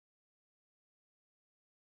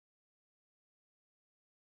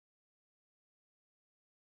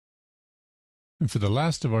And for the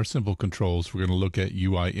last of our simple controls, we're going to look at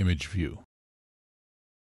UIImageView.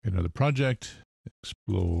 Another project,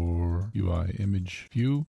 explore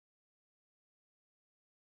UIImageView.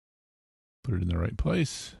 Put it in the right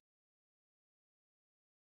place.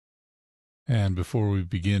 And before we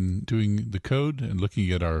begin doing the code and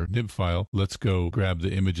looking at our nib file, let's go grab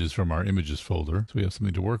the images from our images folder so we have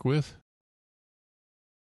something to work with.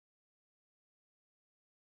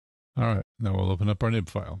 All right, now we'll open up our nib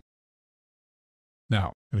file.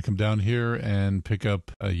 Now, I'm going to come down here and pick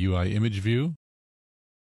up a UIImageView.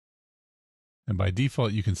 And by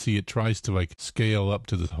default, you can see it tries to scale up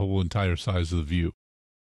to the whole entire size of the view.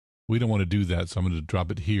 We don't want to do that, so I'm going to drop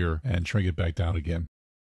it here and shrink it back down again.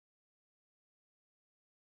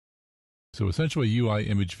 So essentially,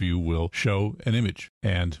 UIImageView will show an image,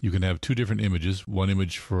 and you can have two different images, one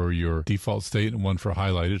image for your default state and one for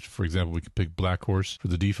highlighted. For example, we can pick black horse for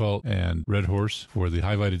the default and red horse for the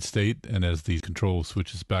highlighted state, and as the control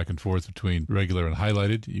switches back and forth between regular and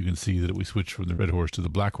highlighted, you can see that we switch from the red horse to the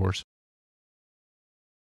black horse.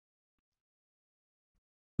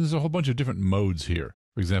 There's a whole bunch of different modes here.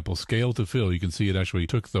 For example, scale to fill, you can see it actually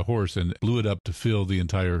took the horse and blew it up to fill the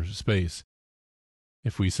entire space.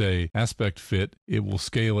 If we say aspect fit, it will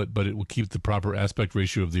scale it, but it will keep the proper aspect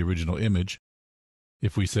ratio of the original image.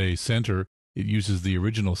 If we say center, it uses the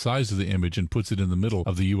original size of the image and puts it in the middle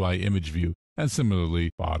of the UIImageView, and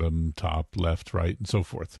similarly, bottom, top, left, right, and so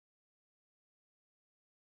forth.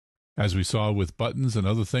 As we saw with buttons and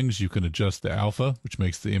other things, you can adjust the alpha, which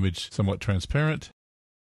makes the image somewhat transparent,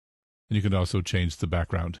 and you can also change the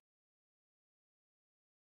background.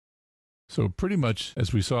 So pretty much,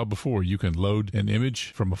 as we saw before, you can load an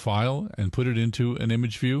image from a file and put it into an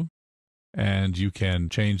image view, and you can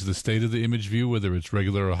change the state of the image view, whether it's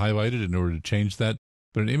regular or highlighted, in order to change that.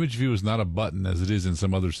 But an image view is not a button as it is in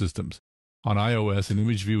some other systems. On iOS, an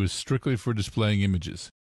image view is strictly for displaying images.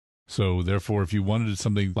 So therefore, if you wanted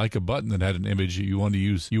something like a button that had an image, you want to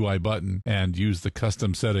use UI button and use the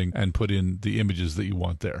custom setting and put in the images that you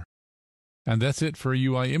want there. And that's it for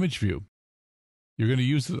UIImageView. You're going to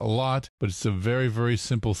use it a lot, but it's a very, very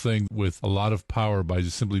simple thing with a lot of power by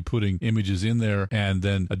just simply putting images in there and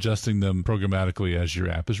then adjusting them programmatically as your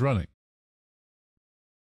app is running.